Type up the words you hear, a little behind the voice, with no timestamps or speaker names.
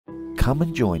come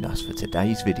and join us for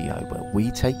today's video where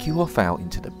we take you off out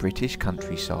into the British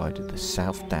countryside of the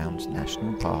South Downs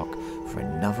National Park for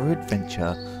another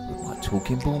adventure with my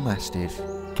talking Bullmastiff,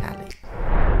 Callie.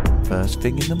 First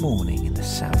thing in the morning in the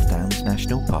South Downs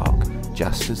National Park,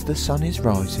 just as the sun is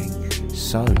rising,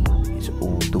 so is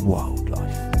all the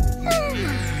wildlife.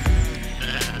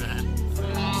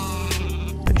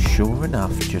 But sure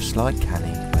enough, just like Callie,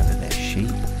 whether they're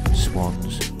sheep,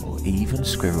 swans or even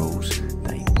squirrels,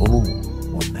 they all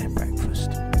want their breakfast.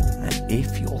 And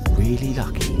if you're really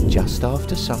lucky, just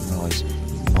after sunrise,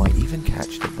 you might even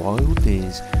catch the wild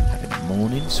deers having a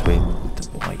morning swim with the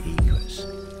white egrets.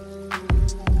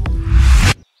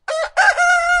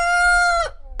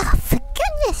 Oh, for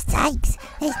goodness sakes,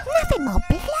 there's nothing more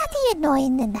bloody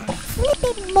annoying than that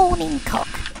flipping morning cock.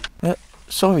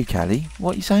 Sorry Callie,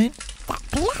 what are you saying? That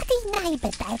bloody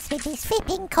neighbour Dad's with his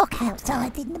flipping cock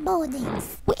outside in the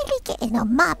mornings. Really getting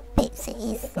on my bits it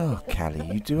is. Oh Callie,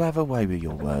 you do have a way with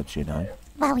your words, you know.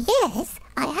 Well, yes,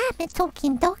 I am a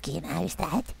talking dog, you know,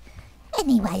 Dad.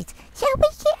 Anyways, shall we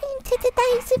get into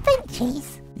today's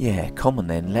adventures? Yeah, come on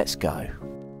then, let's go.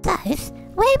 So,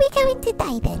 where are we going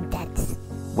today then, Dads?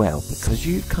 Well, because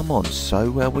you've come on so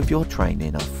well with your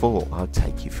training, I thought I'd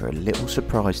take you for a little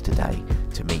surprise today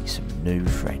to meet some new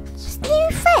friends.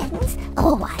 New friends?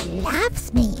 Oh, I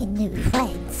loves meeting new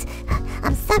friends.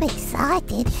 I'm so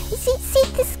excited. Is it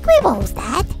Sid the Squirrels,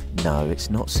 Dad? No, it's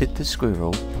not Sid the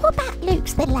Squirrel. What about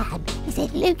Luke's the Lamb? Is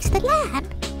it Luke's the Lamb?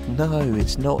 No,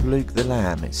 it's not Luke the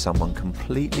Lamb. It's someone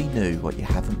completely new what you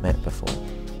haven't met before.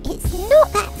 It's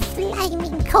not that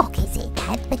flaming cock, is it,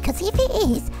 Dad? Because if it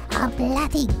is, I'll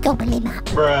bloody gobble him up.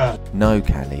 Bruh. No,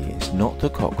 Callie, it's not the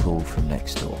cockerel from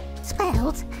next door.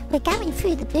 Swells, we're going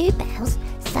through the bluebells,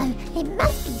 so it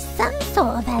must be some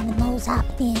sort of animals up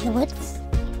near the woods.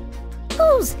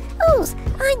 Ools,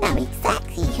 I know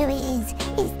exactly who it is.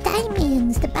 It's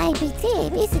Damien's the baby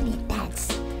deer, isn't it,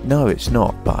 Dads? No, it's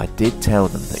not, but I did tell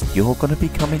them that you're going to be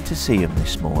coming to see them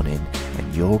this morning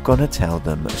and you're going to tell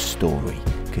them a story.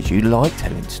 Because you like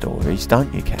telling stories,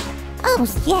 don't you, Cal? Oh,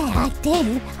 yeah, I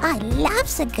do. I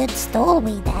loves a good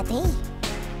story, Daddy.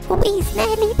 We's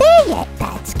nearly there yet,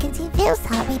 Dads, because it feels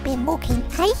like we've been walking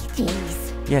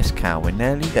ages. Yes, Cal, we're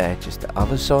nearly there, just the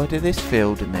other side of this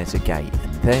field and there's a gate,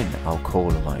 and then I'll call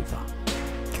them over.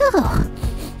 Oh,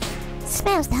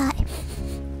 smells like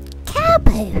cow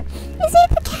poo. Is it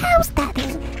the cows, Daddy?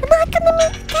 Am I going to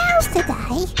meet the cows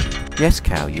today? Yes,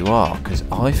 Cal, you are, because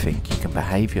I think you can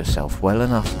behave yourself well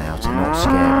enough now to not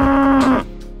scare me.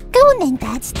 Go on then,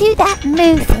 Dads, do that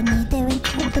move thing you do and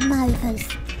call them overs.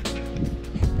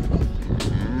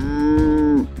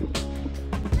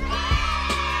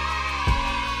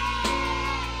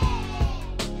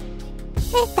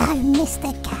 Hello,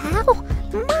 Mr. Cow.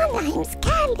 My name's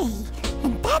Callie,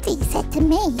 and Daddy said to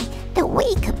me that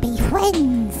we could be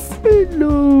friends.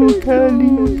 Hello,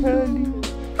 Callie.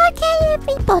 Okay,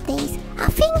 everybody, I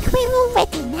think we're all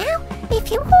ready now.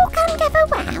 If you all can gather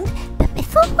round, but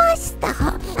before I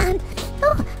start,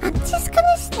 I'm just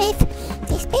gonna sniff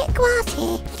this bit of grass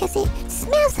here because it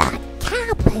smells like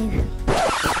cow poo.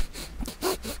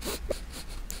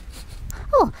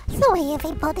 Oh, sorry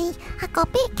everybody, I got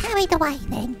a bit carried away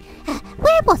then.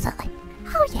 Where was I?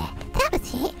 Oh yeah, that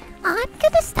was it. I'm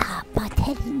gonna start by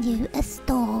telling you a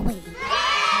story.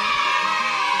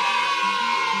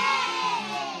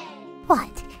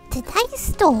 Right, today's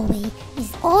story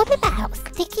is all about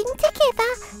sticking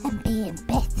together and being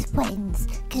best friends,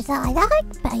 because I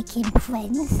like making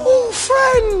friends. Oh,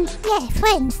 friend! Yeah,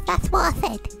 friends, that's what I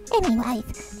said.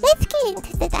 Anyways, let's get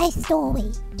into today's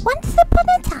story. Once upon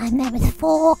a time there was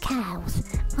 4 cows.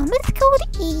 One was called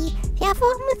E, the other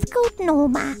one was called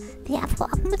Norma, the other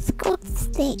one was called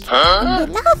Stick, and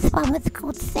the last one was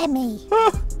called Semi.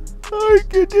 I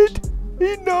get it.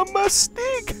 Enorma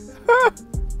stick.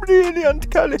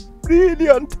 Brilliant, Callie.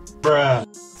 Brilliant. Bruh.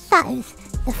 So,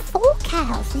 the 4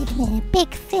 cows lived in a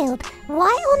big field right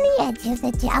on the edge of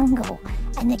the jungle.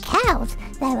 And the cows,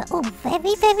 they were all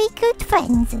very, very good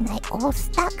friends, and they all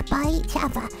stuck by each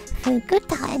other through good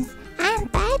times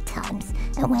and bad times.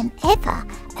 And whenever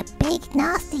a big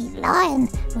nasty lion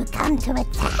would come to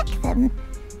attack them,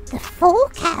 the 4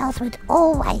 cows would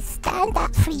always stand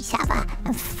up for each other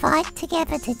and fight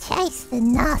together to chase the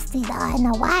nasty lion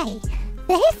away.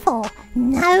 Therefore,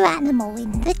 no animal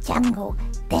in the jungle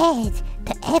dared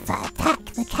to ever attack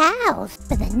the cows.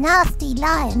 But the nasty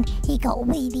lion, he got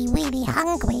really, really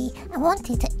hungry and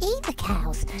wanted to eat the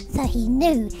cows, so he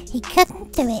knew he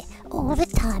couldn't do it all the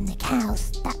time the cows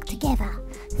stuck together.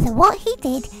 So what he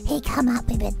did, he come up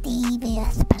with a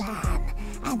devious plan,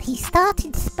 and he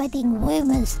started spreading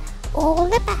rumours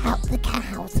all about the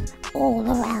cows all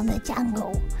around the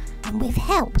jungle. And with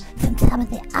help from some of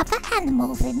the other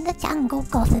animals in the jungle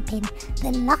gossiping,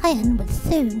 the lion was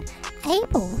soon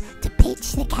able to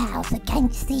pitch the cows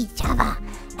against each other,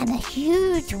 and a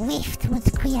huge rift was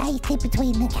created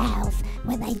between the cows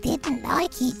where they didn't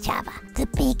like each other. The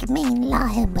big mean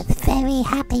lion was very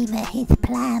happy that his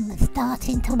plan was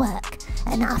starting to work,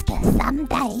 and after some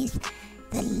days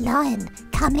the lion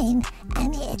come in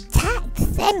and it attacked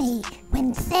Semi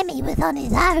when Semi was on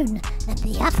his own, and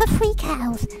the other 3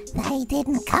 cows, they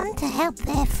didn't come to help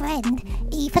their friend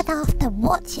even after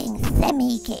watching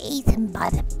Semi get eaten by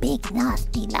the big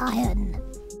nasty lion.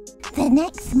 The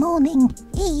next morning,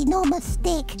 Enormous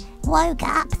Stick woke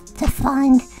up to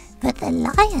find that the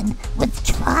lion was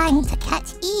trying to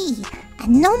catch E,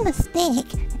 and Enormous Stick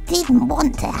didn't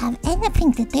want to have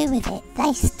anything to do with it.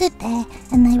 They stood there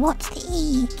and they watched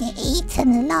E get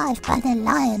eaten alive by the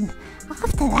lion.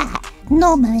 After that,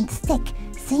 Norma and Stick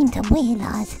seemed to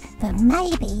realise that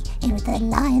maybe it was the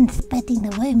lion spreading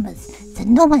the rumours. So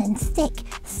Norma and Stick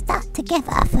stuck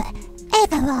together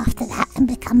forever after that and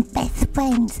become best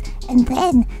friends. And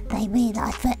then they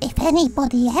realised that if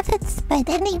anybody ever spread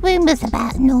any rumours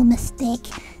about Norma Stick,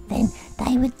 then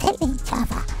they would tell each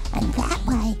other, and that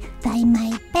way they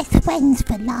made best friends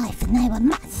for life, and they were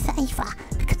much safer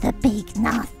because the big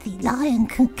nasty lion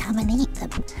couldn't come and eat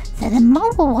them. So the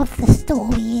moral of the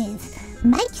story is,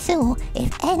 make sure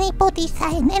if anybody's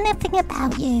saying anything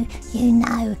about you, you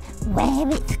know where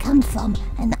it's come from,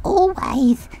 and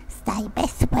always stay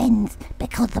best friends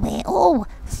because we're all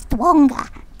stronger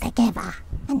together.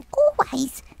 And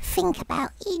always think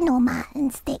about Enorma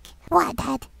and Stick. Right,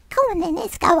 Dad? Come on then,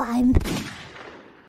 let's go home.